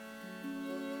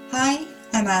Hi,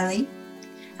 I'm Ali.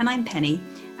 And I'm Penny,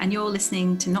 and you're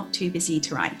listening to Not Too Busy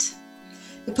to Write,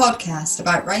 the podcast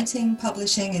about writing,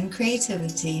 publishing and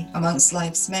creativity amongst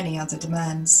life's many other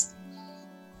demands.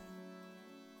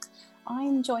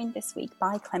 I'm joined this week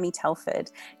by Clemmie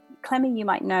Telford. Clemmie, you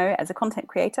might know as a content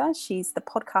creator. She's the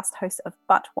podcast host of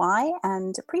But Why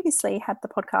and previously had the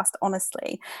podcast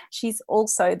Honestly. She's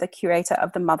also the curator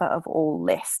of the Mother of All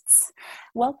lists.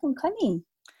 Welcome, Clemmie.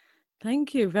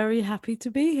 Thank you. Very happy to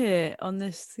be here on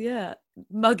this,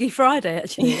 muggy Friday,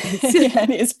 actually. Yeah, it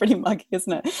is pretty muggy,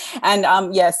 isn't it? And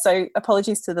so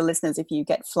apologies to the listeners if you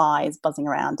get flies buzzing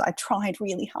around. I tried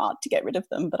really hard to get rid of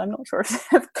them, but I'm not sure if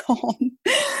they've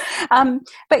gone.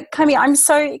 But Clemmie, I'm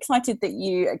so excited that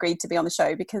you agreed to be on the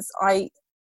show because I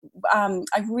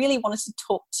really wanted to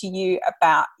talk to you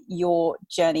about your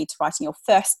journey to writing your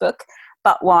first book,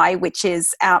 But Why, which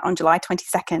is out on July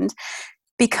 22nd.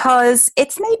 Because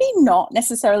it's maybe not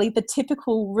necessarily the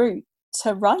typical route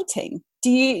to writing. Do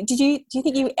you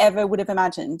think you ever would have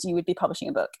imagined you would be publishing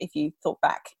a book if you thought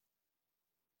back?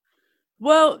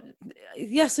 Well,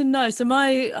 yes and no. So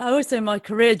I always say my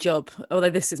career job, although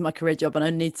this is my career job and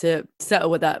I need to settle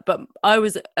with that, but I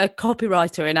was a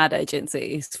copywriter in ad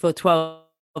agencies for 12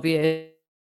 years.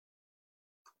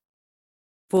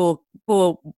 For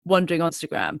wandering on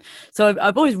Instagram. So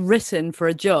I've always written for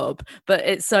a job, but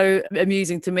it's so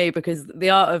amusing to me because the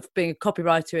art of being a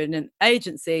copywriter in an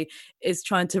agency is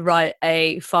trying to write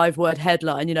a 5-word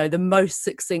headline, the most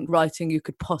succinct writing you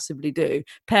could possibly do.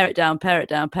 Pare it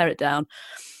down.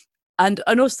 And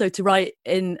also to write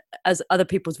in as other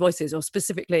people's voices or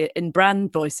specifically in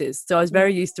brand voices. So I was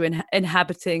very used to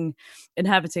inhabiting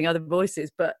other voices.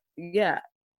 But yeah,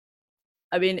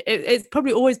 I mean, it's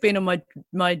probably always been on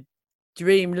my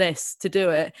dream list to do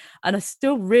it. And I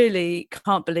still really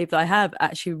can't believe that I have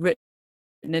actually written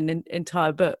an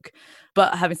entire book.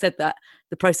 But having said that,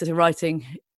 the process of writing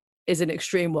is an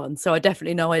extreme one. So I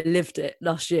definitely know I lived it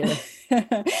last year.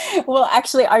 Well,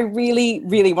 actually, I really,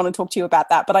 really want to talk to you about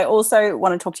that. But I also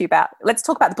want to talk to you about, let's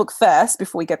talk about the book first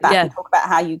before we get back and talk about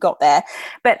how you got there.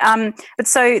 But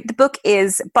so the book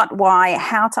is But Why,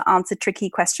 How to Answer Tricky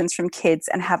Questions from Kids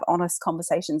and Have Honest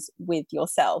Conversations with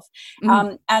Yourself.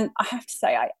 And I have to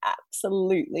say, I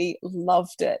absolutely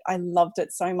loved it. I loved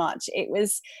it so much. It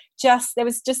was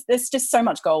there's just so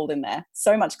much gold in there,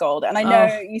 so much gold. And I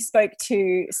know you spoke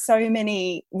to so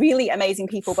many really amazing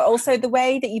people, but also the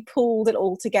way that you pulled it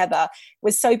all together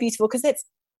was so beautiful because it's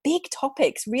big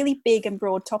topics, really big and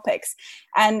broad topics.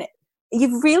 And you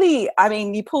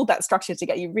pulled that structure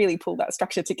together. You really pulled that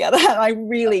structure together. And I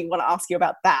really want to ask you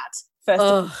about that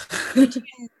first. Did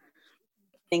you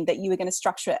think that you were going to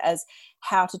structure it as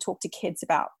how to talk to kids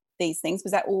about these things?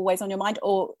 Was that always on your mind,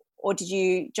 or did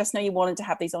you just know you wanted to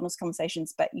have these honest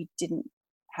conversations, but you didn't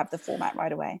have the format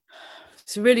right away?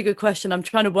 It's a really good question. I'm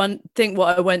trying to think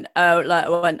what I went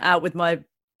out with my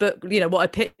book, what I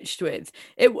pitched with.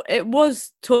 It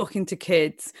was talking to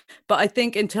kids, but I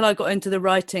think until I got into the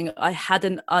writing, I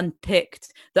hadn't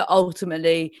unpicked that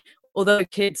ultimately, although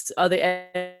kids are the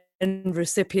end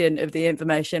recipient of the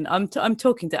information, I'm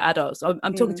talking to adults.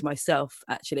 I'm talking to myself,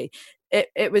 actually.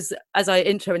 It was, as I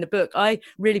intro in the book, I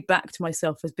really backed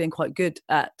myself as being quite good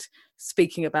at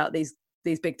speaking about these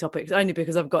big topics, only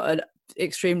because I've got an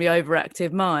extremely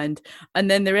overactive mind. And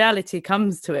then the reality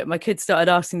comes to it. My kids started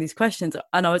asking these questions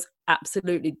and I was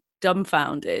absolutely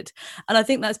dumbfounded. And I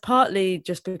think that's partly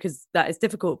just because that is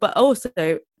difficult, but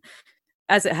also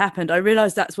as it happened, I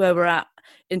realized that's where we're at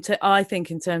I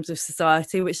think in terms of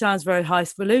society, which sounds very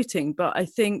highfalutin, but I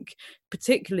think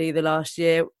particularly the last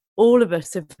year, all of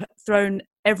us have thrown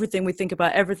everything we think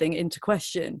about everything into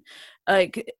question.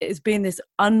 Like, it's been this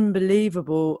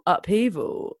unbelievable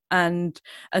upheaval, and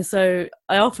so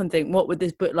I often think, what would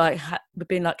this book have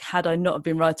been like had I not have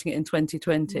been writing it in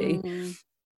 2020?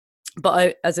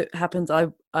 But as it happens, I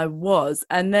was.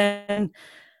 And then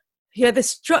the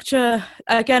structure,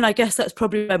 again, I guess that's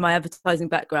probably where my advertising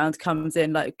background comes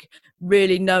in, like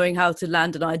really knowing how to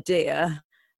land an idea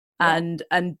and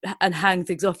hang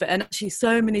things off it. And actually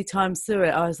so many times through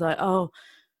it I was like, oh,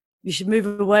 you should move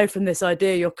away from this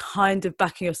idea. You're kind of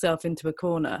backing yourself into a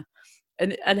corner.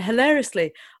 And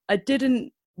hilariously, I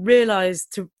didn't realize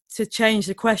to change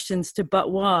the questions to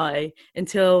But Why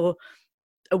until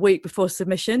a week before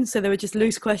submission. So they were just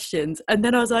loose questions. And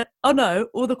then I was like, oh no,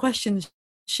 all the questions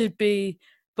should be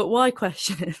But Why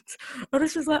questions. I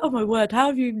was just like, oh my word, how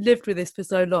have you lived with this for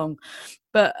so long?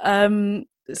 But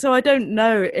so I don't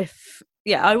know if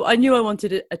I knew I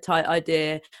wanted a tight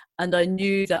idea, and I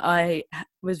knew that I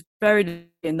was very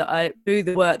in that I, through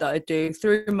the work that I do,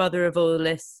 through Mother of All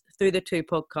lists, through the 2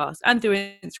 podcasts and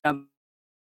through Instagram,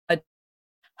 I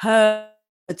heard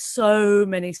had so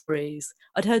many stories.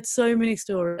 I'd heard so many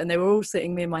stories, and they were all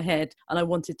sitting in my head, and I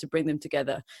wanted to bring them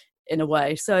together in a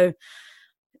way. So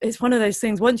it's one of those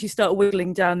things, once you start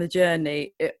wiggling down the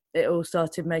journey, it all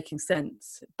started making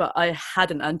sense. But I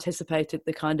hadn't anticipated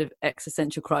the kind of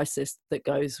existential crisis that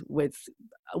goes with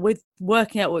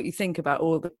working out what you think about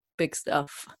all the big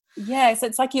stuff. Yeah, so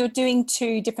it's like you were doing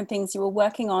two different things. You were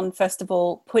working on, first of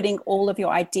all, putting all of your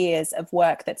ideas of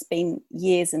work that's been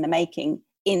years in the making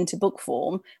into book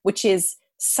form, which is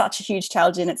such a huge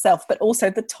challenge in itself, but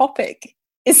also the topic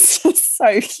is just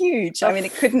so huge. I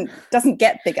mean, doesn't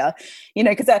get bigger,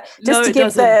 because to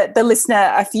give the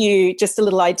listener just a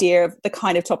little idea of the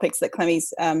kind of topics that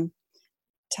Clemmie's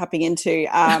tapping into,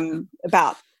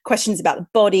 about questions about the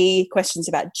body, questions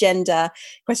about gender,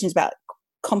 questions about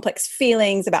complex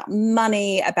feelings, about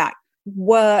money, about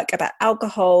work, about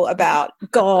alcohol, about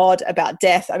God, about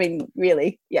death. I mean,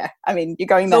 really, yeah. I mean, you're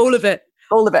going there. All of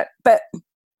it. But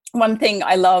one thing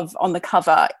I love on the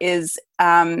cover is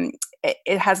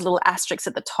it has little asterisks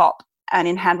at the top, and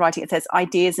in handwriting it says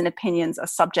ideas and opinions are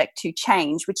subject to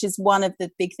change, which is one of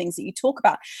the big things that you talk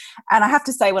about. And I have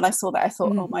to say, when I saw that, I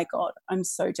thought, oh my God, I'm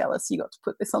so jealous you got to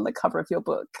put this on the cover of your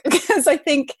book. Because I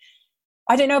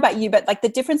don't know about you, but like the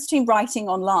difference between writing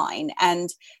online and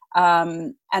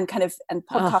podcasting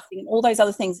and all those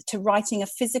other things, to writing a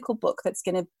physical book that's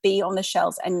going to be on the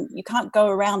shelves, and you can't go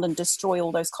around and destroy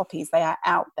all those copies. They are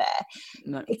out there.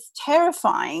 No. It's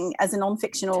terrifying as a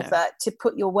nonfiction author to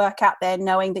put your work out there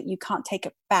knowing that you can't take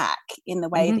it back in the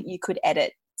way that you could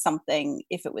edit something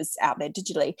if it was out there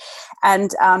digitally.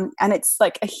 And it's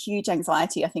like a huge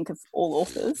anxiety, I think, of all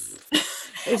authors.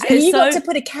 And you got to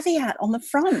put a caveat on the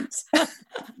front.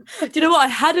 Do you know what?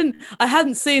 I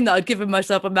hadn't seen that I'd given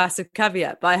myself a massive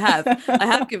caveat, but I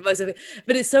have given myself it.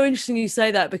 But it's so interesting you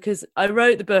say that, because I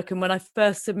wrote the book, and when I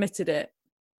first submitted it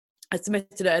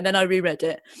and then I reread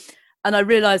it, and I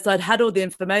realized I'd had all the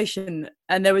information,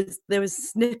 and there was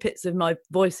snippets of my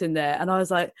voice in there, and I was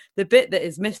like, the bit that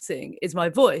is missing is my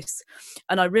voice.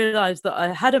 And I realized that I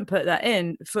hadn't put that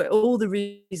in for all the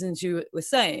reasons you were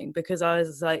saying, because I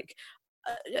was like,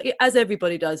 as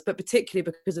everybody does, but particularly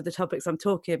because of the topics I'm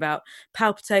talking about,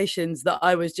 palpitations that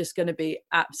I was just going to be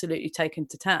absolutely taken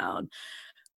to town.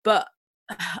 But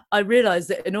I realized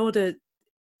that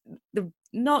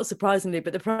not surprisingly,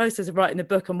 but the process of writing the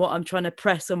book and what I'm trying to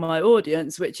press on my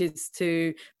audience, which is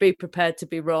to be prepared to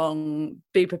be wrong,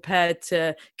 be prepared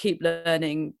to keep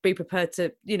learning, be prepared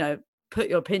to, put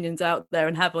your opinions out there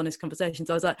and have honest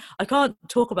conversations. I was like, I can't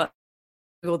talk about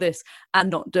all this and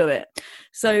not do it.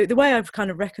 So the way I've kind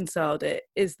of reconciled it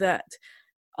is that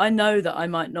I know that I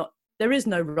might not, there is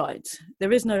no right,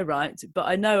 but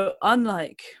I know,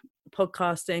 unlike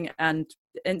podcasting and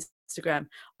Instagram,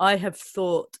 I have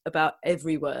thought about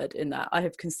every word in that. I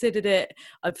have considered it,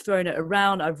 I've thrown it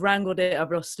around, I've wrangled it,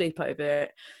 I've lost sleep over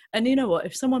it. And you know what,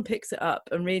 if someone picks it up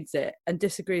and reads it and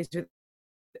disagrees with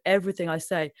everything I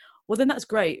say, well, then that's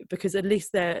great, because at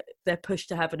least they're pushed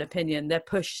to have an opinion, they're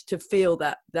pushed to feel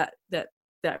that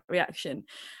reaction.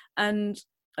 And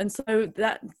so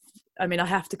that, I mean, I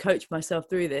have to coach myself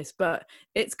through this, but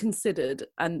it's considered.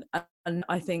 And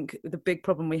I think the big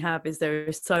problem we have is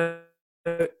there's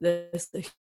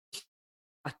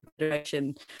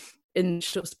consideration in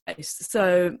short space.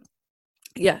 So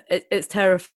yeah, it's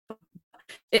terrifying.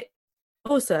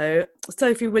 Also,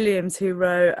 Sophie Williams, who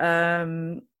wrote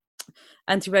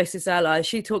Anti-Racist Ally,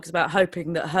 she talks about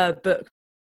hoping that her book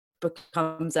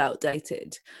becomes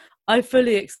outdated. I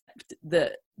fully accept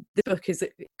that the book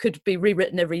could be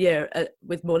rewritten every year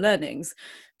with more learnings,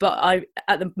 but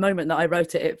at the moment that I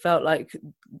wrote it, it felt like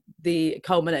the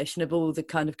culmination of all the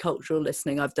kind of cultural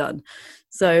listening I've done.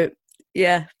 So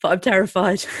yeah, but I'm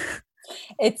terrified.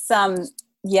 It's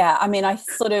yeah, I mean, I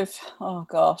sort of, oh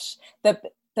gosh, the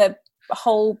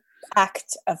whole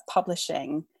act of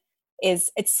publishing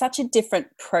it's such a different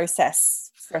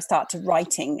process for a start to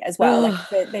writing as well.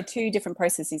 Like they're two different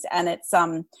processes, and it's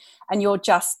and you're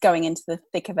just going into the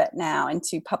thick of it now,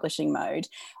 into publishing mode.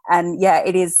 And yeah,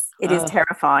 it is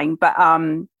terrifying. But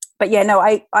yeah, no,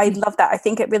 I love that. I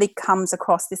think it really comes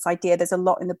across this idea. There's a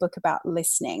lot in the book about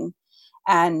listening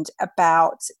and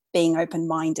about being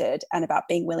open-minded and about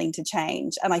being willing to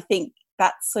change. And I think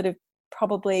that's sort of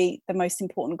probably the most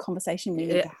important conversation we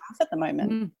need to have at the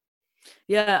moment. Mm.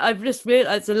 Yeah, I've just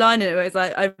realized a line in it where it's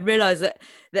like, I realized that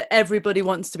everybody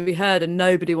wants to be heard and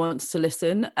nobody wants to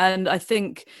listen. And I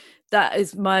think that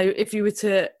is if you were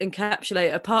to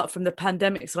encapsulate, apart from the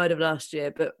pandemic side of last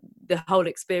year, but the whole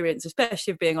experience,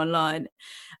 especially of being online.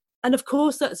 And of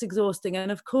course that's exhausting.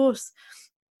 And of course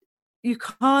you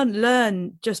can't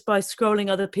learn just by scrolling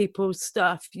other people's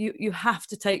stuff. You have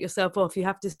to take yourself off. You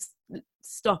have to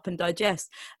stop and digest.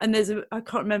 And I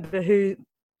can't remember who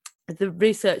the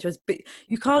research was, but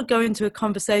you can't go into a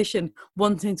conversation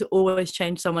wanting to always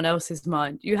change someone else's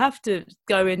mind. You have to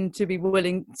go in to be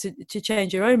willing to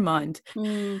change your own mind.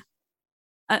 And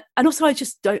also, I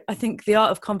think the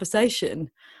art of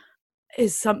conversation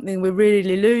is something we're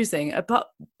really losing.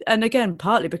 And again,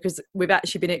 partly because we've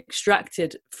actually been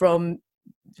extracted from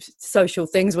social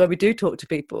things where we do talk to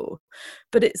people.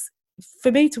 But it's,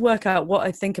 for me to work out what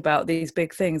I think about these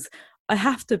big things, I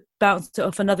have to bounce it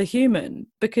off another human,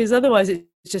 because otherwise it's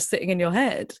just sitting in your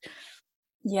head.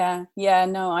 No,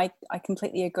 I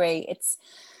completely agree.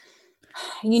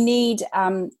 You need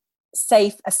a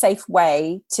safe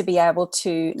way to be able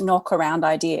to knock around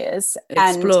ideas,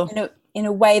 explore. And in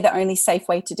a way, the only safe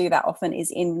way to do that often is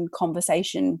in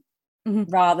conversation,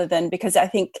 rather than, because I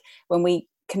think when we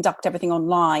conduct everything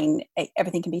online,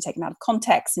 everything can be taken out of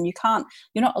context, and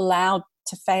you're not allowed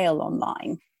to fail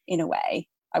online in a way.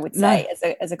 I would say,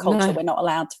 as a culture, we're not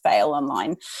allowed to fail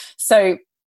online. So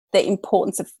the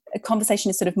importance of a conversation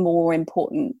is sort of more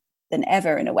important than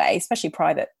ever in a way, especially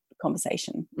private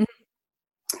conversation.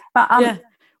 But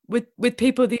with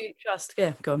people that you trust.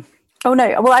 Yeah, go on. Oh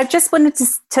no, well, I just wanted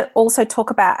to also talk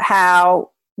about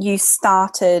how you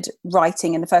started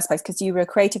writing in the first place, because you were a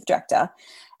creative director,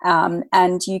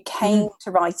 and you came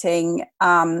to writing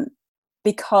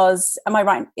because, am I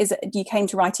right? You came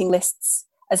to writing lists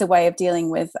as a way of dealing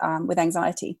with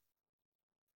anxiety?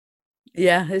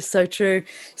 Yeah, it's so true.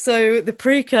 So the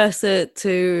precursor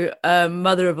to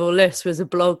Mother of All Lists was a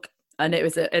blog, and it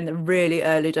was in the really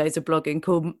early days of blogging,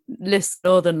 called List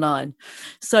Northern Line.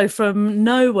 So from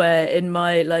nowhere in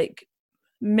my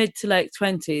mid to late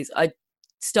 20s, I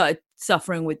started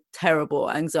suffering with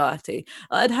terrible anxiety.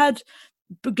 I'd had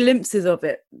glimpses of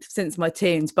it since my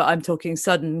teens, but I'm talking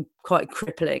sudden, quite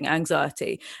crippling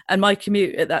anxiety. And my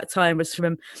commute at that time was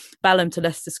from Balham to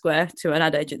Leicester Square to an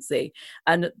ad agency,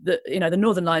 and the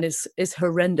Northern Line is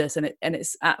horrendous, and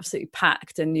it's absolutely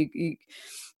packed, and you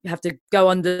have to go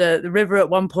under the river at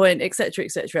one point, etc.,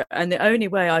 etc. And the only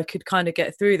way I could kind of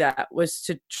get through that was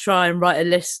to try and write a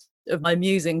list of my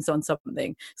musings on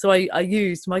something. So I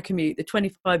used my commute, the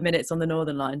 25 minutes on the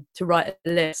Northern Line, to write a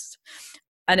list.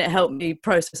 And it helped me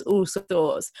process all sorts of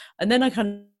thoughts. And then I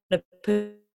kind of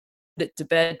put it to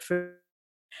bed. For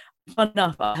fun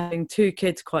enough, having two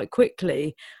kids quite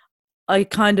quickly, I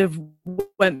kind of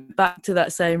went back to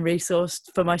that same resource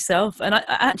for myself. And I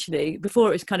actually, before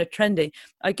it was kind of trendy,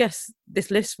 I guess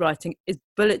this list writing is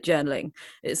bullet journaling.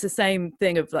 It's the same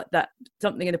thing of that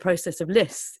something in the process of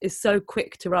lists is so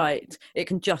quick to write, it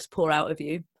can just pour out of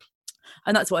you.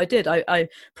 And that's what I did. I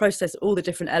processed all the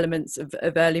different elements of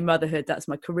early motherhood. That's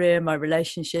my career, my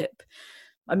relationship,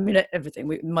 I mean,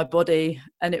 everything, my body.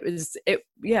 And it's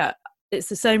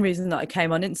the same reason that I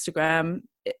came on Instagram.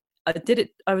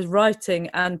 I was writing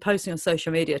and posting on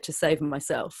social media to save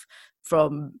myself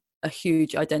from a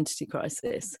huge identity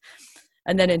crisis.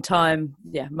 And then in time,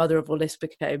 Mother of All Lists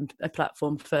became a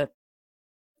platform for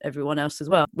everyone else as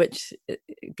well, which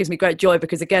gives me great joy,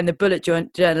 because again, the bullet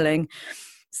journaling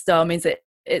style means that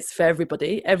it's for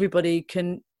everybody. Everybody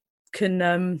can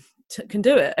do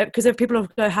it, because if people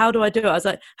go, how do I do it? I was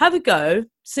like, have a go,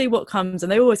 see what comes,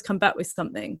 and they always come back with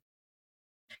something.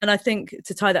 And I think,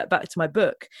 to tie that back to my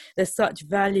book, there's such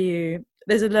value.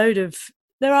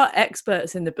 There are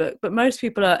experts in the book, but most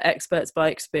people are experts by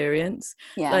experience.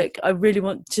 I really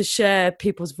want to share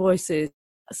people's voices.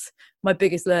 That's my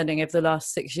biggest learning over the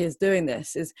last 6 years doing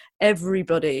this, is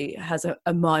everybody has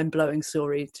a mind-blowing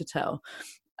story to tell.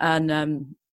 And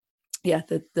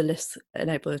the lists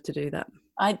enable her to do that.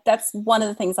 That's one of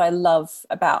the things I love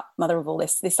about Mother of All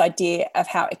Lists, this idea of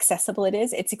how accessible it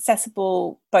is. It's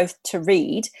accessible both to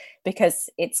read, because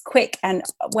it's quick and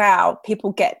wow,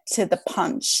 people get to the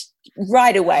punch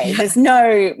right away. Yeah. There's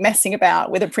no messing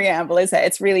about with a preamble, is there?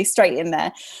 It's really straight in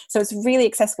there. So it's really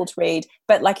accessible to read,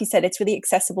 but like you said, it's really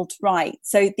accessible to write.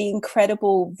 So the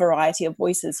incredible variety of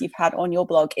voices you've had on your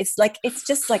blog, it's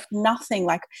just like nothing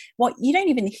like what you don't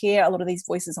even hear a lot of these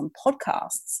voices on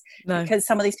podcasts. No. Because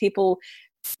some of these people,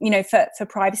 for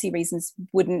privacy reasons,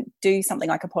 wouldn't do something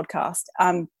like a podcast.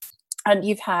 And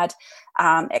you've had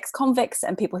ex-convicts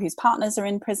and people whose partners are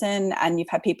in prison, and you've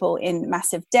had people in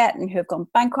massive debt and who have gone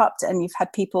bankrupt, and you've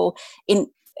had people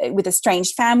with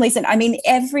estranged families, and I mean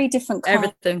every different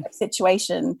kind of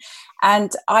situation.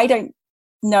 And I don't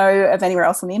know of anywhere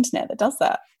else on the internet that does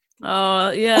that. Oh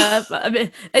yeah, I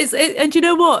mean, and you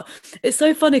know what? It's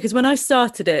so funny, because when I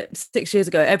started it 6 years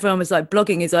ago, everyone was like,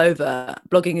 "Blogging is over,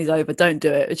 don't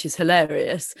do it," which is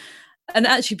hilarious. and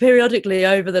actually periodically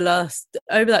over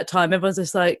that time, everyone's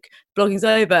just like, blogging's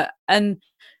over.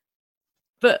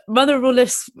 But Mother of All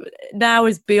Lists now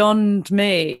is beyond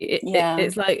me.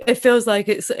 It's like, it feels like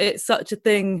it's such a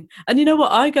thing. And you know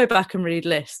what? I go back and read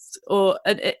lists,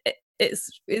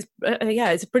 it's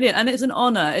brilliant, and it's an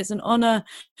honor. It's an honor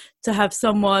to have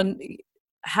someone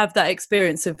have that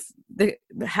experience of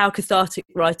how cathartic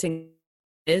writing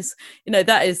is. You know,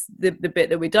 that is the bit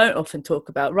that we don't often talk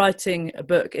about. Writing a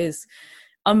book is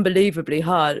unbelievably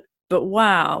hard, but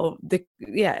wow,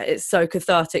 it's so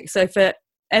cathartic. So for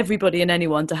everybody and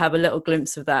anyone to have a little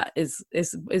glimpse of that is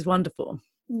wonderful.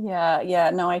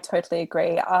 No, I totally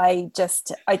agree.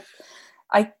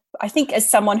 I think as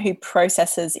someone who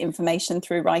processes information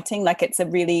through writing, like it's a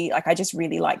really, like, I just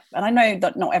really like, and I know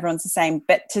that not everyone's the same,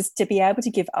 but just to be able to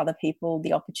give other people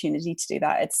the opportunity to do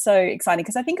that, it's so exciting,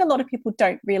 because I think a lot of people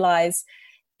don't realize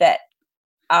that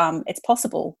it's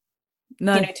possible.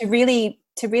 No. You know,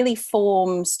 to really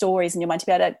form stories in your mind, to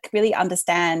be able to really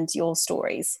understand your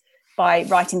stories by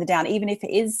writing them down, even if it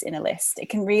is in a list, it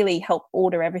can really help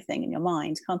order everything in your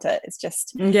mind, can't it? It's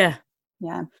just so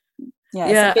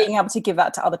being able to give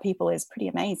that to other people is pretty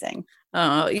amazing.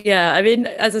 Oh yeah, I mean,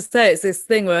 as I say, it's this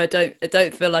thing where I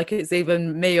don't feel like it's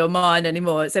even me or mine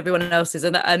anymore. It's everyone else's,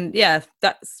 and yeah,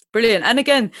 that's brilliant. And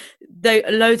again,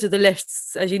 loads of the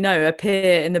lists, as you know,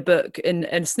 appear in the book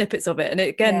in snippets of it, and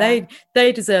again,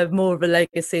 they deserve more of a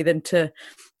legacy than to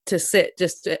sit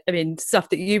just, I mean, stuff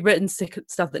that you've written,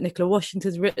 stuff that Nicola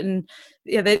Washington's written.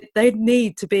 Yeah, they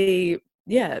need to be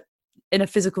in a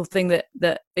physical thing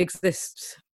that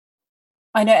exists.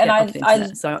 I know, and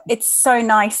it's so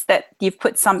nice that you've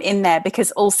put some in there,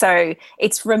 because also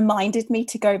it's reminded me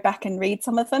to go back and read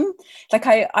some of them. Like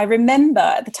I remember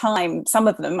at the time, some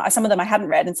of them I hadn't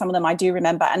read, and some of them I do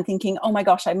remember, and thinking, oh my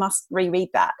gosh, I must reread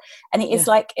that. And it is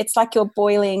like, it's like you're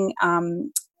boiling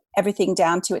everything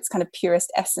down to its kind of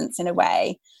purest essence in a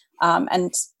way,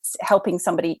 and helping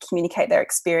somebody communicate their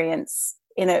experience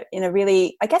in a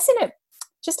really, I guess, in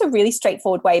just a really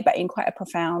straightforward way, but in quite a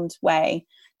profound way.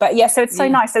 But yeah, so it's so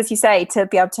nice, as you say, to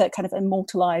be able to kind of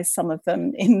immortalize some of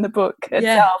them in the book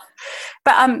itself.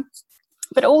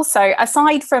 But also,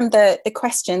 aside from the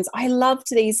questions, I loved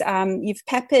these. You've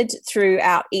peppered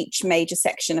throughout each major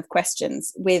section of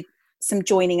questions with some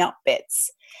joining up bits,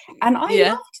 and I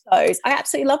loved those. I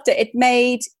absolutely loved it.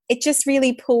 It just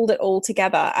really pulled it all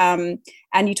together. And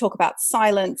you talk about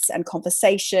silence and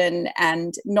conversation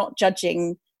and not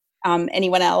judging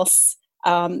anyone else,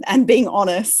 and being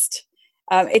honest.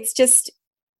 It's just,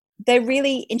 they're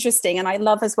really interesting, and I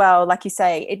love as well, like you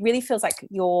say, it really feels like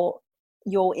you're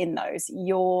in those,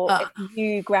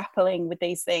 you grappling with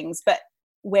these things, but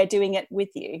we're doing it with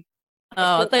you.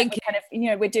 Thank you. Kind of, you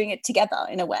know, we're doing it together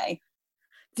in a way.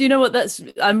 Do you know what,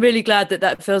 I'm really glad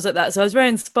that feels like that. So I was very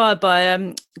inspired by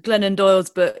Glennon Doyle's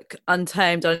book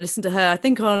Untamed. I listened to her, I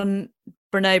think, on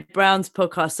Brene Brown's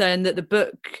podcast, saying that the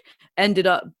book ended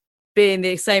up being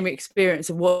the same experience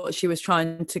of what she was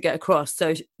trying to get across.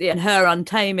 So in her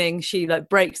untaming, she like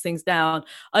breaks things down.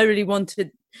 I really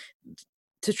wanted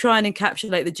to try and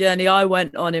encapsulate the journey I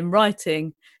went on in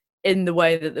writing in the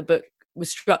way that the book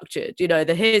was structured. You know,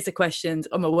 here's the questions,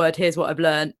 oh my word, here's what I've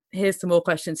learned, here's some more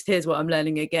questions, here's what I'm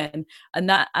learning again, and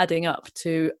that adding up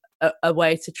to a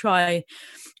way to try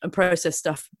and process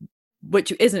stuff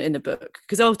which isn't in the book,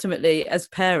 because ultimately as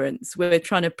parents we're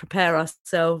trying to prepare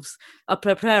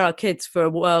our kids for a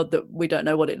world that we don't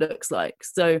know what it looks like.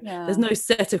 So there's no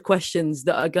set of questions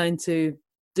that are going to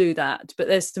do that, but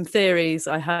there's some theories,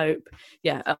 I hope,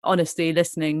 honesty,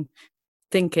 listening,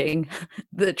 thinking,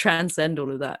 that transcend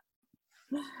all of that.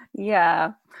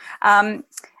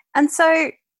 And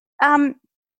so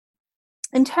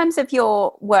in terms of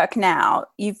your work now,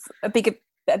 you've a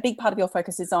big part of your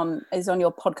focus is on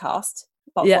your podcast,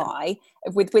 But Why,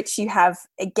 with which you have,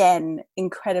 again,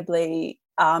 incredibly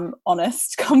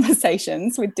honest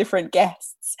conversations with different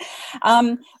guests.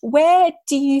 Where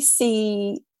do you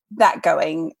see that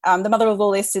going? The Mother of All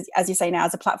Lists is, as you say now,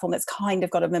 is a platform that's kind of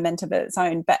got a momentum of its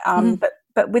own.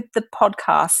 But with the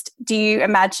podcast, do you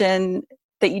imagine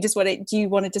that you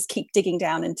want to just keep digging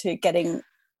down into getting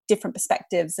different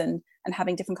perspectives and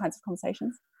having different kinds of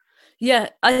conversations? Yeah,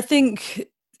 I think,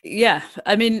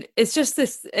 I mean, it's just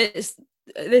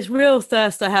this real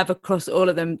thirst I have across all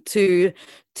of them to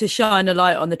shine a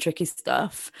light on the tricky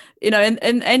stuff. You know, in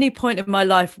any point in my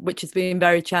life which has been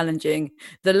very challenging,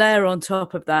 the layer on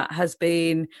top of that has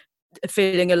been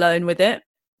feeling alone with it.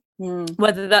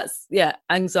 Whether that's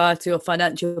anxiety or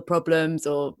financial problems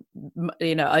or,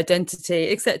 you know,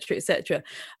 identity, etc.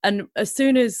 And as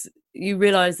soon as you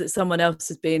realize that someone else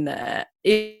has been there,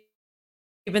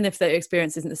 even if their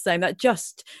experience isn't the same, it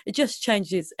just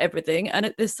changes everything.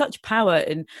 And there's such power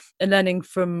in learning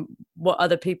from what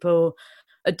other people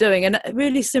are doing. And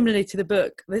really similarly to the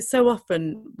book, there's so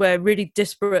often where really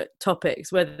disparate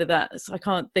topics, whether that's, I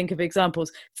can't think of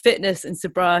examples, fitness and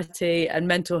sobriety and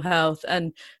mental health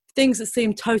and things that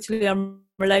seem totally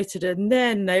unrelated, and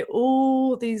then they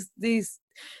all these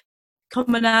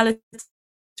commonalities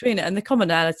between it. And the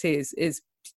commonality is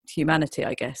humanity,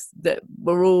 I guess, that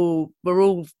we're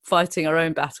all fighting our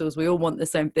own battles. We all want the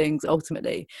same things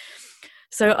ultimately.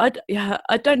 So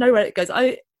I don't know where it goes.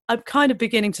 I'm kind of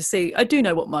beginning to see, I do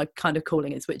know what my kind of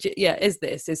calling is, which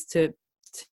is to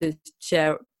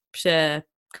share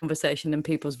conversation in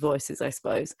people's voices, I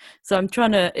suppose. So I'm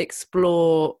trying to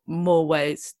explore more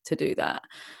ways to do that,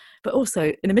 but also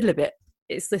in the middle of it,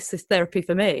 this is therapy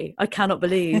for me. I cannot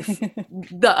believe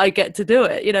that I get to do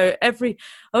it. You know, as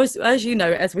you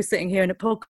know, as we're sitting here in a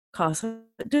podcast,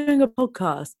 doing a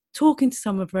podcast, talking to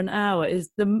someone for an hour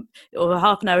or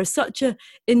half an hour is such an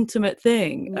intimate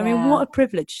thing. Yeah. I mean, what a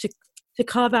privilege to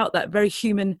carve out that very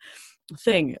human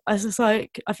thing. I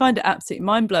find it absolutely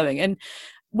mind blowing. And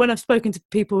when I've spoken to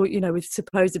people, you know, with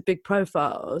supposed big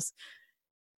profiles,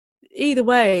 either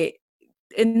way,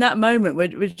 in that moment,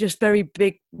 we're just very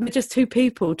big. We're just two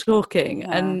people talking,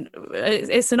 and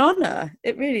it's an honor.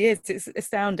 It really is. It's an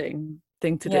astounding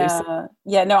thing to do. So.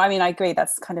 Yeah, no, I mean, I agree.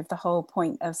 That's kind of the whole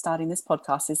point of starting this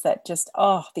podcast, is that just,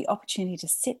 the opportunity to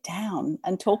sit down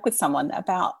and talk with someone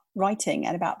about writing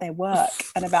and about their work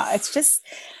and about, it's just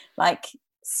like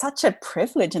such a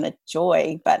privilege and a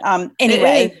joy. But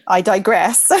anyway, I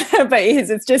digress. But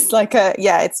it's just like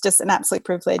it's just an absolute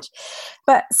privilege.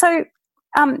 But so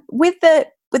with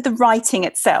the writing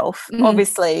itself,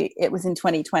 obviously it was in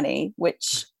 2020,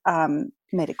 which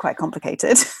made it quite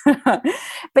complicated.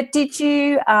 But did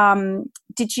you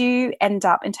end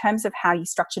up, in terms of how you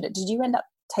structured it, did you end up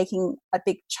taking a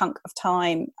big chunk of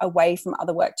time away from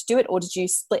other work to do it, or did you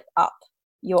split up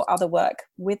your other work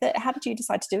with it? How did you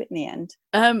decide to do it in the end?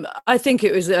 I think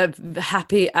it was a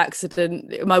happy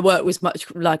accident. My work was much,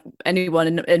 like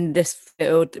anyone in this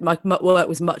field, my work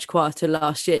was much quieter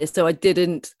last year, so I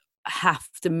didn't have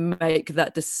to make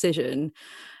that decision.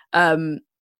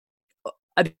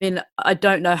 I mean, I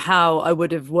don't know how I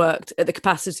would have worked at the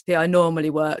capacity I normally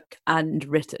work and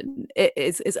written.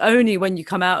 It's only when you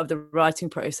come out of the writing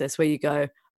process where you go,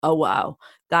 oh wow,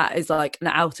 that is like an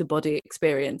outer body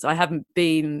experience. I haven't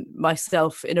been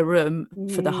myself in a room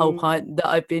for the whole time that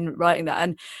I've been writing that.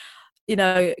 And, you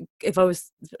know, if I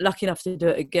was lucky enough to do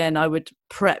it again, I would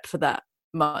prep for that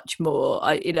much more.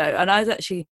 I've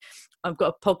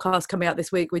got a podcast coming out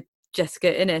this week with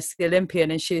Jessica Innes, the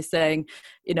Olympian, and she was saying,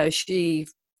 you know, she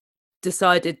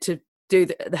decided to do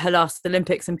her last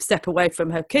Olympics and step away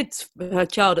from her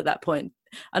child at that point.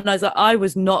 And I was like, I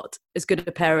was not as good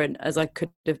a parent as I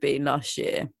could have been last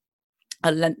year.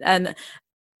 And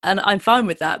I'm fine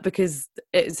with that, because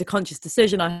it's a conscious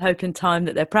decision. I hope in time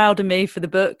that they're proud of me for the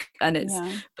book. And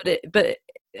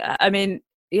I mean,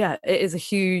 it is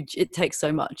it takes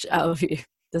so much out of you,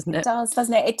 doesn't it? It does,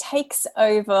 doesn't it? It takes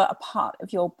over a part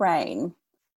of your brain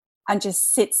and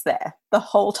just sits there the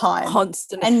whole time,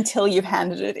 constantly, until you've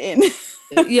handed it in.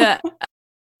 Yeah.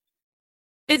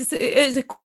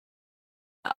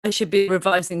 I should be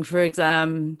revising for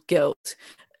exam guilt.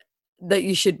 That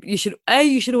you should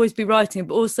always be writing,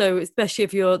 but also, especially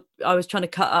if I was trying to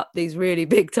cut up these really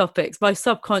big topics, my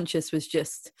subconscious was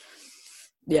just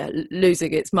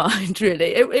losing its mind,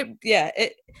 really.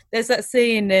 There's that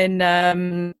scene in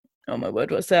oh my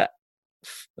word, what's that?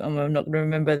 I'm not going to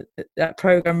remember that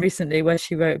program recently where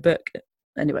she wrote a book.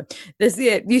 Anyway,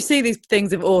 you see these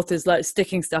things of authors like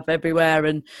sticking stuff everywhere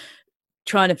and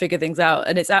trying to figure things out,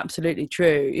 and it's absolutely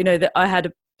true. You know, that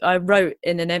I wrote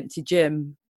in an empty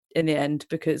gym in the end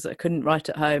because I couldn't write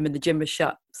at home and the gym was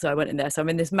shut, so I went in there. So I'm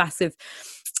in this massive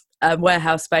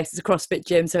warehouse space. It's a CrossFit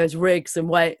gym, so there's rigs and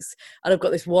weights, and I've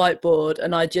got this whiteboard,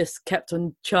 and I just kept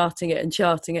on charting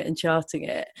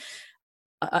it.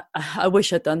 I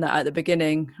wish I'd done that at the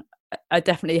beginning. I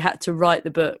definitely had to write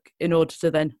the book in order to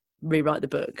then rewrite the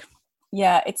book.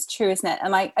 Yeah, it's true, isn't it?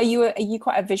 And are you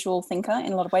quite a visual thinker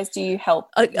in a lot of ways? Do you help?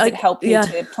 Does it help you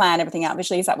to plan everything out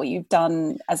visually? Is that what you've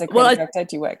done as a creative director?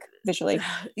 Do you work visually?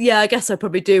 Yeah, I guess I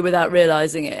probably do without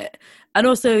realizing it. And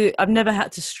also, I've never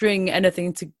had to string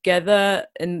anything together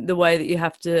in the way that you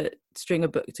have to string a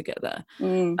book together.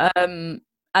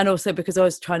 And also because I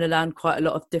was trying to learn quite a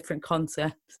lot of different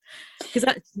concepts.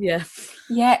 Yeah,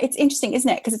 it's interesting, isn't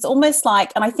it? Because it's almost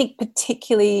like, and I think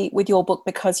particularly with your book,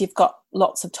 because you've got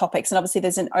lots of topics, and obviously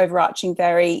there's an overarching,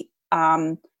 very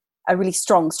a really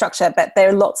strong structure, but there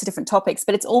are lots of different topics.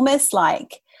 But it's almost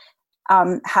like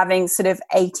having sort of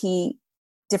 80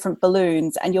 different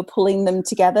balloons, and you're pulling them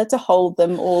together to hold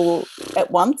them all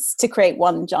at once to create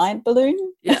one giant balloon.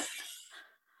 Yeah.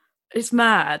 It's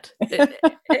mad.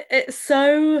 It's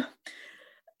so,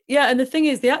 yeah. And the thing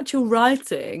is, the actual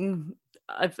writing,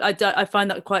 I find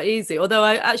that quite easy. Although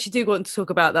I actually do want to talk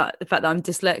about that, the fact that I'm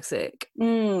dyslexic.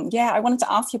 Yeah, I wanted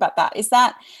to ask you about that. Is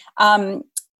that,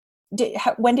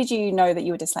 when did you know that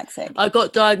you were dyslexic? I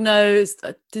got diagnosed,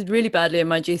 I did really badly in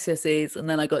my GCSEs, and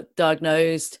then I got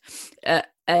diagnosed at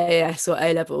AS or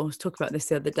A-level. I was talking about this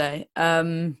the other day.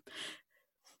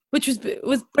 Which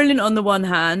was brilliant on the one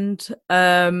hand,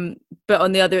 but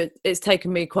on the other, it's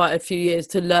taken me quite a few years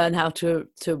to learn how to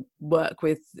work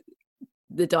with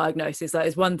the diagnosis. That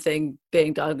is one thing,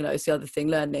 being diagnosed, the other thing,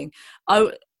 learning.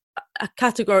 I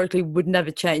categorically would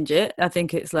never change it. I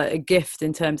think it's like a gift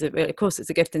in terms of course it's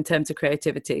a gift in terms of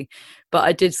creativity, but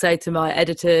I did say to my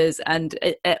editors and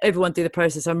everyone through the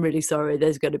process, I'm really sorry,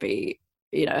 there's going to be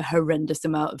a horrendous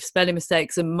amount of spelling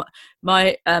mistakes, and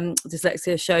my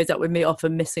dyslexia shows up with me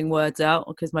often missing words out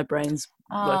because my brain's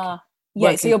working.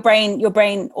 So your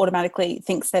brain automatically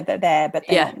thinks that they're there, but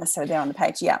they're not necessarily there on the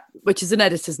page. Which is an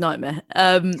editor's nightmare.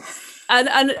 And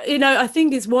I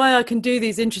think it's why I can do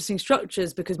these interesting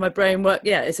structures, because my brain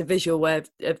it's a visual way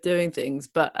of doing things,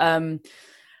 but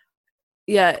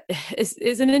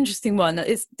it's an interesting one.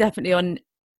 It's definitely on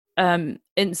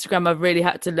Instagram. I've really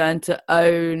had to learn to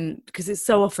own, because it's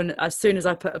so often as soon as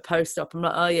I put a post up, I'm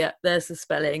like, oh yeah, there's the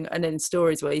spelling, and then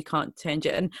stories where you can't change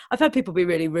it. And I've had people be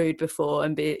really rude before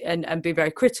and be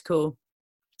very critical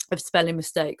of spelling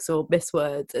mistakes or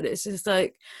miswords, and it's just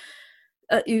like,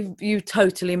 you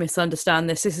totally misunderstand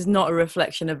this. This is not a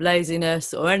reflection of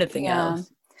laziness or anything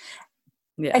else.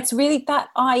 Yeah. It's really that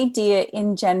idea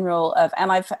in general of,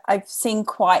 and I've seen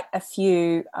quite a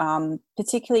few,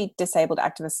 particularly disabled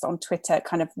activists on Twitter,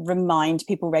 kind of remind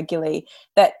people regularly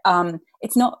that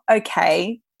it's not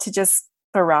okay to just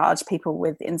barrage people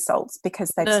with insults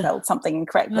because they've spelled something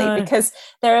incorrectly, because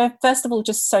there are, first of all,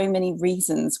 just so many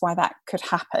reasons why that could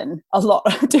happen, a lot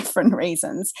of different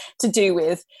reasons to do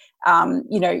with,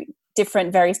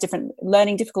 various different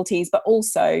learning difficulties, but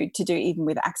also to do even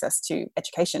with access to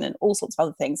education and all sorts of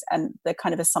other things, and the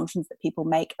kind of assumptions that people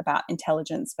make about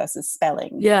intelligence versus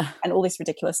spelling, and all this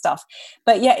ridiculous stuff.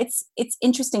 But it's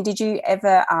interesting. Did you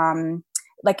ever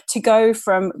to go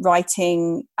from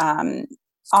writing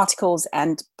articles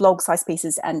and blog size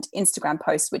pieces and Instagram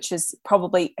posts, which is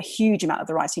probably a huge amount of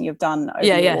the writing you've done over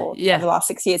the last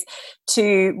 6 years,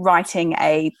 to writing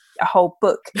a whole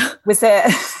book? Was there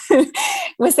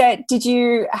did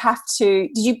you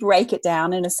break it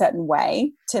down in a certain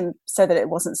way so that it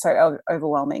wasn't so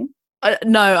overwhelming?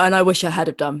 No, and I wish I had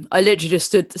have done. I literally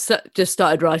just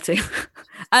started writing.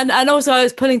 and also I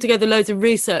was putting together loads of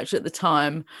research at the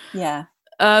time.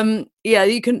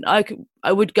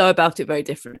 I would go about it very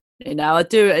differently now. I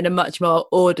do it in a much more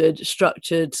ordered,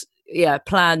 structured,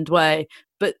 planned way.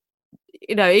 But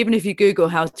even if you Google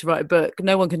how to write a book,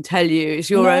 no one can tell you. It's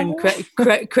your own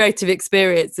creative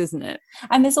experience, isn't it?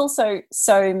 And there's also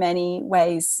so many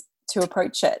ways to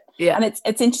approach it. And it's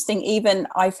interesting. Even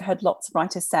I've heard lots of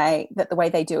writers say that the way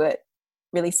they do it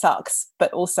really sucks,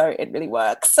 but also it really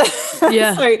works.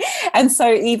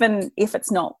 So even if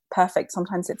it's not perfect,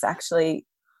 sometimes it's actually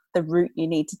the route you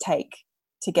need to take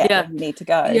to get where you need to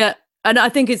go. And I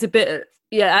think it's a bit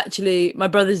actually, my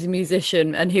brother's a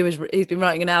musician, and he's been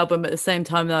writing an album at the same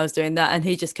time that I was doing that, and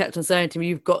he just kept on saying to me,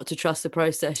 you've got to trust the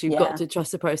process. You've got to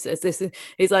trust the process.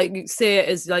 It's like, you see it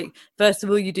as like, first of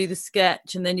all you do the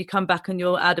sketch, and then you come back and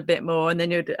you'll add a bit more, and then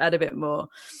you'll add a bit more.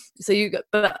 So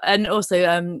and also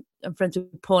I'm friends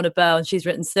with Paula Bell, and she's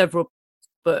written several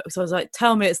books. So I was like,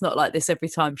 tell me it's not like this every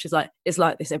time. She's like, it's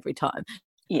like this every time.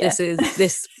 This is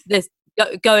this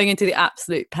going into the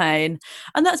absolute pain,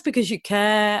 and that's because you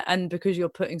care and because you're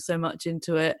putting so much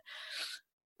into it.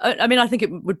 I mean, I think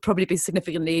it would probably be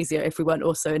significantly easier if we weren't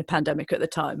also in a pandemic at the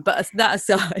time, but that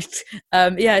aside,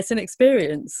 it's an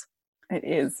experience. It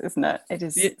is, isn't it? It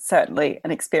is certainly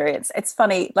an experience. It's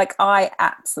funny, like, I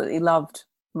absolutely loved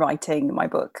writing my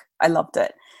book. I loved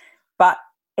it, but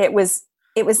it was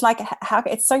like, how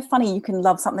it's so funny, you can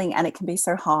love something and it can be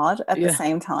so hard at the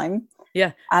same time.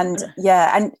 It's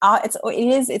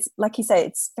like you say,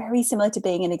 it's very similar to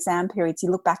being in exam periods.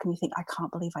 You look back and you think, I can't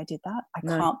believe I did that. I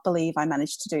can't believe I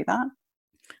managed to do that.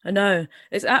 I know,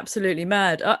 it's absolutely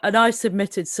mad. And I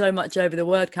submitted so much over the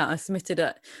word count. I submitted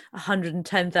at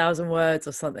 110,000 words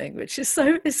or something, which is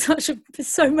it's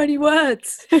so many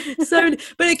words.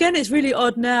 But again, it's really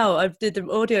odd now. I did the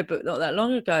audiobook not that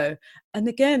long ago, And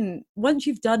again, once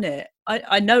you've done it,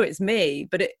 I know it's me,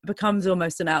 but it becomes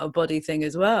almost an out of body thing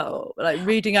as well. Like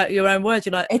reading out your own words,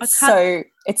 you're like, it's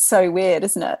so weird,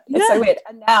 isn't it? It's so weird.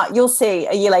 And now you'll see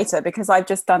a year later, because I've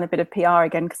just done a bit of PR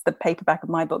again because the paperback of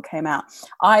my book came out.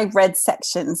 I read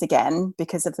sections again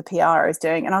because of the PR I was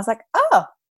doing, and I was like, oh,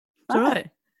 that's all right.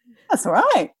 That's all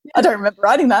right. I don't remember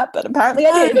writing that, but apparently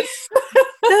I did.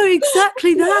 No,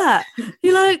 exactly that.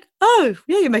 You're like, oh,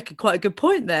 yeah, you're making quite a good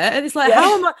point there. And it's like,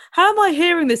 how am I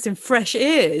hearing this in fresh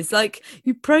ears? Like,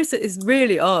 you process is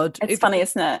really odd. It's funny,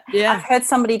 isn't it? Yeah. I've heard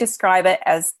somebody describe it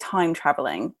as time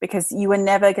traveling, because you were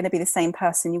never going to be the same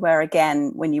person you were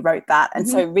again when you wrote that. And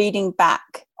so reading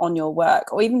back on your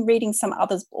work, or even reading some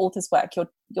other author's work,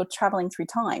 you're traveling through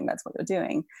time. That's what you're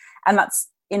doing. And that's,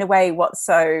 in a way, what's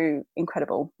so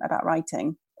incredible about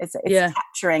writing. It's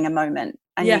capturing a moment,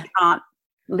 and you can't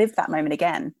live that moment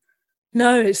again.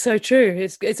 No, it's so true.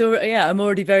 It's already, I'm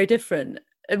already very different,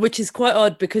 which is quite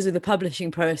odd because of the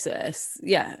publishing process.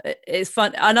 Yeah, it's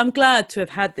fun, and I'm glad to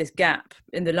have had this gap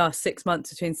in the last 6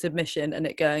 months between submission and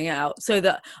it going out, so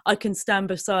that I can stand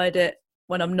beside it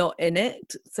when I'm not in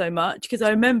it so much. Because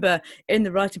I remember in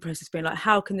the writing process being like,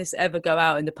 how can this ever go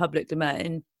out in the public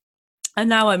domain? And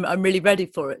now I'm really ready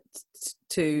for it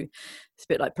to. It's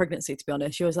a bit like pregnancy, to be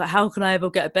honest. She was like, how can I ever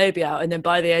get a baby out? And then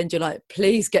by the end, you're like,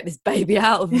 please get this baby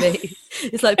out of me.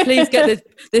 It's like, please get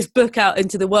this book out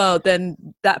into the world. Then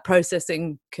that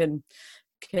processing can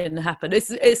happen.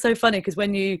 It's so funny because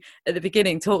when you, at the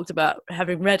beginning, talked about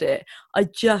having read it, I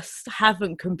just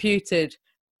haven't computed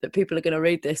that people are going to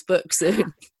read this book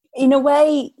soon. In a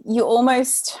way, you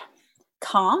almost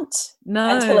can't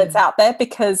until it's out there,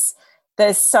 because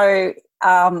there's so...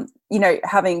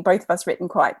 having both of us written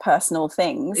quite personal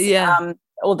things,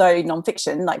 although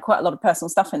non-fiction, like quite a lot of personal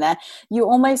stuff in there, you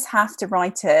almost have to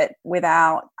write it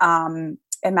without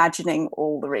imagining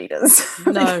all the readers.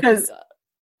 Because,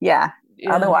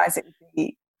 otherwise it would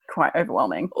be quite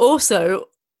overwhelming. Also,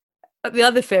 the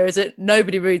other fear is that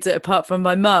nobody reads it apart from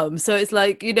my mum. So it's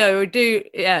like,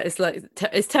 it's like,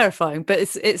 it's terrifying, but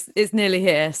it's nearly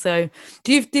here. So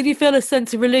did you feel a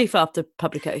sense of relief after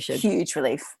publication? Huge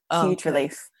relief. Huge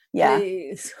relief. Yeah.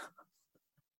 Please.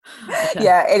 Okay.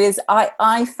 Yeah, it is.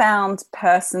 I found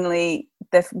personally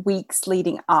the weeks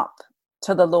leading up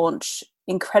to the launch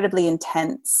incredibly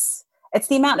intense. It's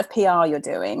the amount of PR you're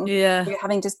doing. Yeah. You're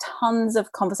having just tons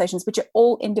of conversations, which are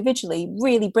all individually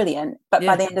really brilliant. But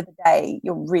by the end of the day,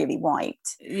 you're really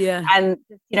wiped. Yeah. And,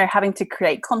 having to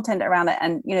create content around it.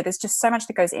 And, there's just so much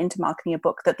that goes into marketing a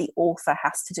book that the author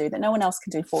has to do that no one else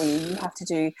can do for you. You have to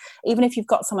do, even if you've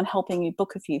got someone helping you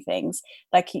book a few things,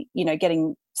 like,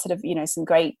 getting sort of, some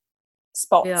great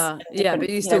spots. Yeah, but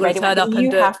you still got to turn up and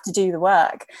you have to do the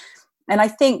work. And I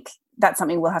think that's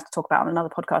something we'll have to talk about on another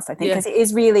podcast, I think, because it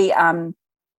is really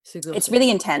it's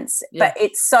really intense, but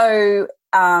it's so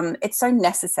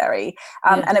necessary.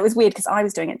 And it was weird because I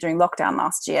was doing it during lockdown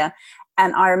last year,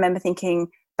 and I remember thinking,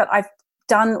 but I've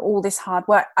done all this hard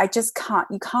work, you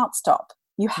can't stop.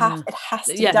 It has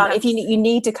to be done. If you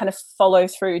need to kind of follow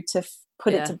through to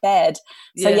put it to bed.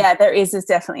 So there is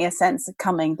definitely a sense of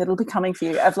coming that'll be coming for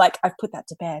you, of like, I've put that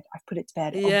to bed, I've put it to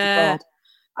bed.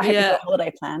 I hope you've got a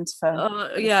holiday planned for.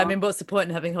 I mean, what's the point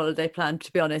in having a holiday planned,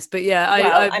 to be honest? But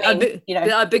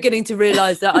I'm beginning to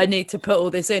realise that I need to put all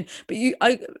this in. But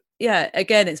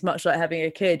again, it's much like having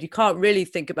a kid. You can't really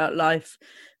think about life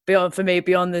beyond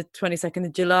the 22nd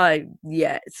of July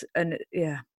yet. And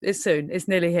it's soon. It's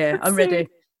nearly here. I'm ready.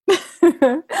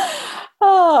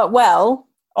 Oh, well,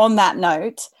 on that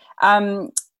note, Ali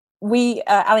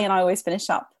and I always finish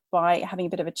up by having a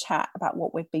bit of a chat about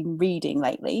what we've been reading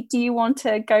lately. Do you want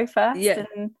to go first? Yeah.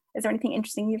 And is there anything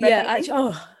interesting you've read? Yeah,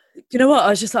 actually, you know what? I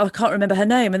was just like, I can't remember her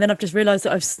name, and then I've just realised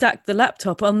that I've stacked the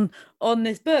laptop on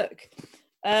this book.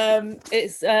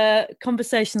 It's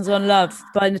Conversations on Love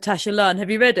by Natasha Lunn. Have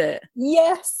you read it?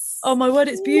 Yes. Oh my word,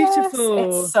 it's beautiful.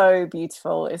 Yes. It's so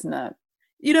beautiful, isn't it?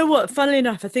 You know what? Funnily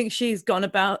enough, I think she's gone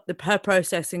about her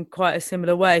process in quite a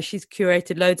similar way. She's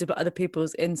curated loads of other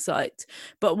people's insight.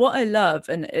 But what I love,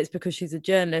 and it's because she's a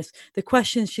journalist, the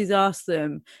questions she's asked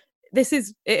them,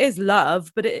 it is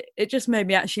love, but it just made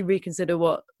me actually reconsider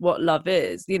what love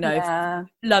is.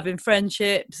 Love in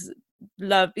friendships,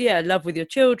 love with your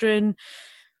children.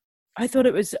 I thought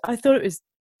it was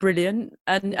brilliant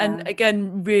and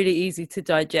again really easy to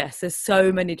digest. There's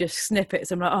so many just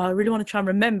snippets. I'm like, I really want to try and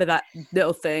remember that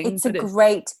little thing. It's a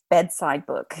great bedside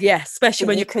book. Yeah, especially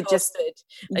when you could just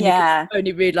and you can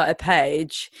only read like a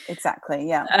page. Exactly.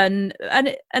 Yeah. And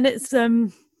it's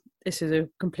this is a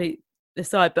complete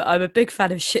aside, but I'm a big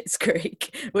fan of Schitt's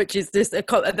Creek, which is just a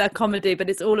comedy, but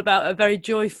it's all about a very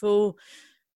joyful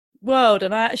world,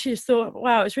 and I actually just thought,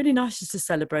 wow, it's really nice just to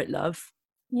celebrate love.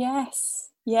 Yes.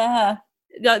 Yeah.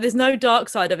 Like, there's no dark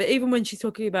side of it. Even when she's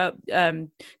talking about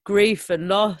grief and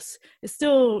loss, it's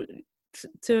still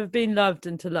to have been loved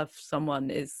and to love someone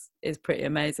is pretty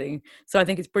amazing. So I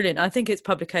think it's brilliant. I think its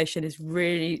publication is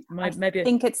really maybe. I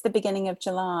think it's the beginning of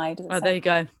July. There you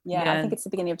go. Yeah, I think it's the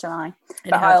beginning of July.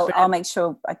 But I'll make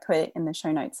sure I put it in the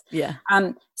show notes. Yeah.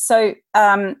 So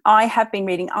I have been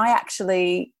reading. I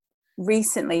actually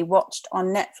recently watched on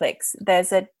Netflix,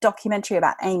 there's a documentary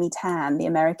about Amy Tan, the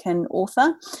American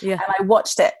author. Yeah. And I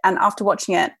watched it, and after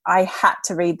watching it, I had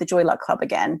to read The Joy Luck Club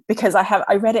again, because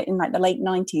I read it in like the late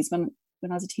 90s when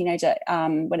I was a teenager,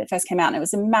 when it first came out, and it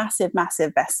was a massive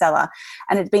bestseller.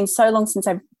 And it'd been so long since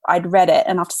I'd read it,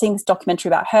 and after seeing this documentary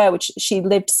about her, which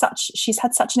she's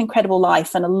had such an incredible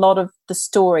life, and a lot of the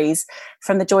stories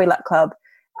from the Joy Luck Club,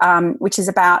 which is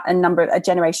about a number of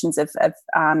generations of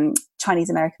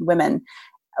Chinese American women,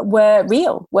 were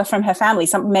from her family.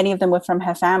 Many of them were from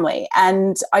her family,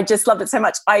 and I just loved it so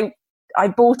much. I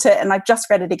bought it, and I've just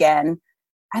read it again,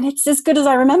 and it's as good as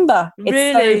I remember. It's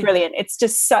really so brilliant. It's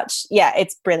just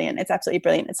it's brilliant. It's absolutely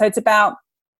brilliant. So it's about,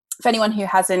 for anyone who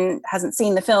hasn't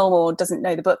seen the film or doesn't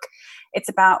know the book, it's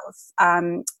about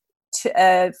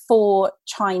four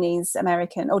Chinese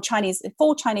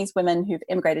women who've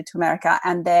immigrated to America,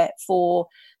 and their 4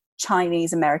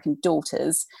 Chinese American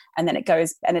daughters, and then it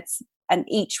goes, and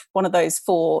each one of those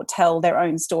 4 tell their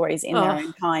own stories in their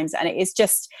own times, and it is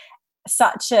just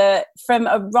such from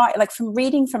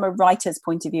reading from a writer's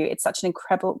point of view, it's such an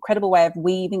incredible way of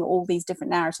weaving all these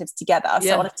different narratives together.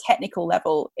 So on a technical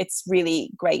level, it's really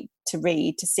great to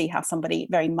read, to see how somebody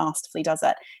very masterfully does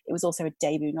it. It was also a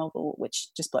debut novel, which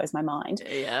just blows my mind.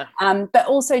 But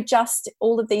also just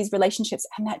all of these relationships,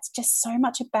 and that's just so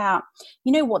much about,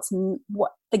 what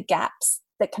the gaps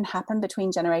that can happen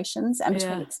between generations and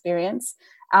between experience,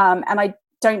 and I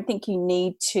don't think you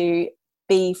need to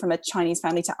be from a Chinese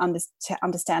family to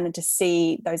understand and to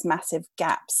see those massive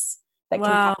gaps that can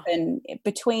happen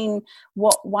between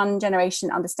what one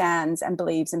generation understands and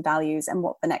believes and values and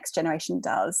what the next generation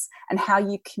does, and how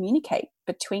you communicate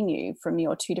between you from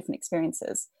your 2 different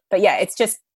experiences. But it's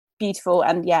just beautiful,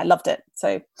 and loved it.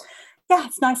 So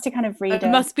it's nice to kind of read.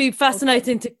 It must be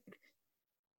fascinating to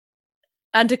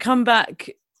come back,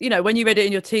 when you read it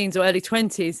in your teens or early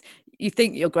 20s, you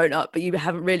think you're grown up, but you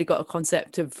haven't really got a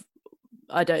concept of,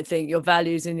 I don't think, your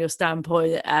values and your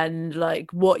standpoint, and like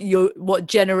what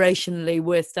generationally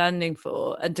we're standing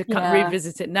for, and to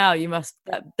revisit it now,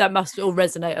 that must all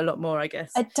resonate a lot more, I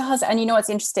guess. It does. And what's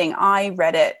interesting, I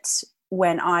read it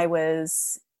when I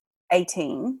was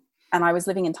 18, and I was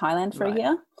living in Thailand for a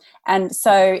year, and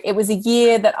so it was a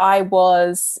year that I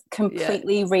was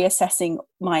completely reassessing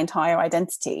my entire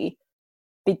identity,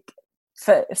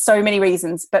 for so many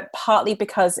reasons, but partly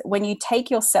because when you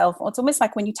take yourself, it's almost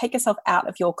like when you take yourself out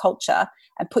of your culture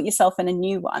and put yourself in a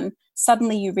new one,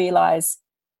 suddenly you realize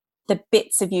the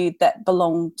bits of you that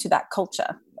belong to that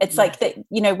culture. It's like that,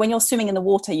 when you're swimming in the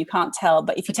water, you can't tell,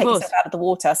 but if you take yourself out of the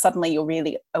water, suddenly you're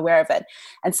really aware of it.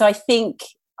 And so I think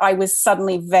I was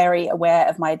suddenly very aware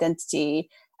of my identity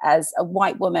as a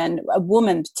white woman, a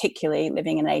woman particularly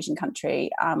living in an Asian country,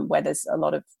 where there's a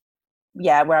lot of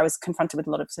where I was confronted with a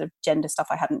lot of sort of gender stuff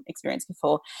I hadn't experienced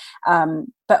before,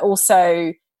 but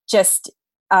also just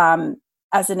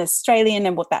as an Australian,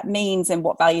 and what that means, and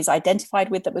what values I identified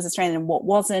with that was Australian and what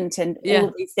wasn't, and all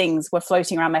of these things were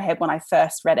floating around my head when I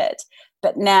first read it.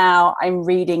 But now I'm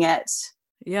reading it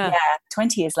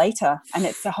 20 years later, and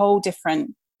it's a whole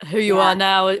different, who you are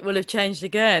now, it will have changed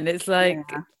again. It's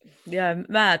like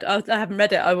mad. I haven't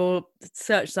read it. I will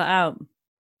search that out.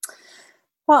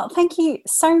 Well, thank you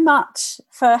so much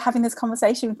for having this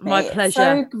conversation with me. My pleasure.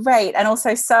 So great, and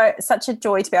also such a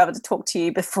joy to be able to talk to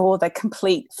you before the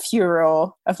complete furor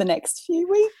of the next few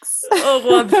weeks.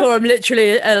 Before I'm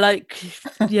literally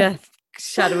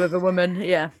shadow of a woman.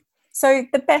 Yeah. So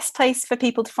the best place for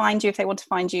people to find you, if they want to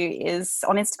find you, is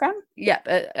on Instagram?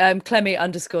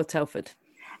 Clemmy_Telford.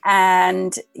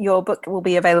 And your book will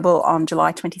be available on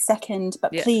July 22nd,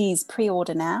 but please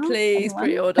pre-order now. Please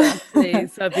pre-order,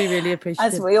 please. I'd be really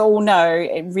appreciative. As we all know,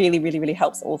 it really, really, really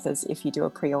helps authors if you do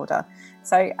a pre-order.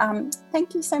 So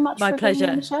thank you so much for being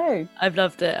on the show. I've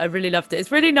loved it. I really loved it.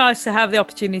 It's really nice to have the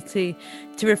opportunity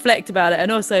to reflect about it.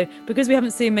 And also, because we haven't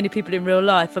seen many people in real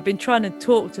life, I've been trying to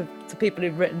talk to people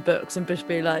who've written books and just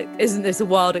be like, isn't this a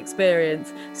wild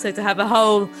experience? So to have a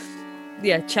whole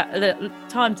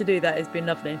time to do that has been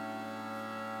lovely.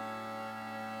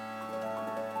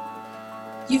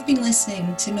 You've been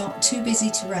listening to Not Too Busy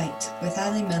to Write with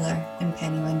Ali Miller and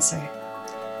Penny Windsor.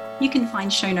 You can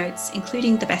find show notes,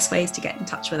 including the best ways to get in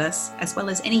touch with us, as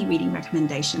well as any reading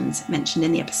recommendations mentioned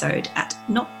in the episode at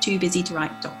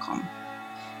nottoobusytowrite.com.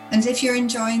 And if you're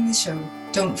enjoying the show,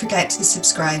 don't forget to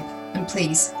subscribe, and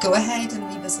please go ahead and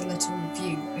leave us a little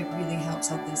review. It really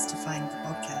helps others to find the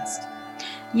podcast.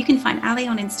 You can find Ali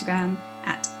on Instagram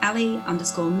at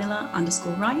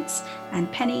Ali_Miller_writes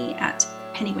and Penny at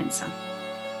Penny Windsor.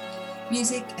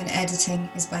 Music and editing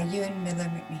is by Ewan Miller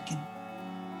McMeekin.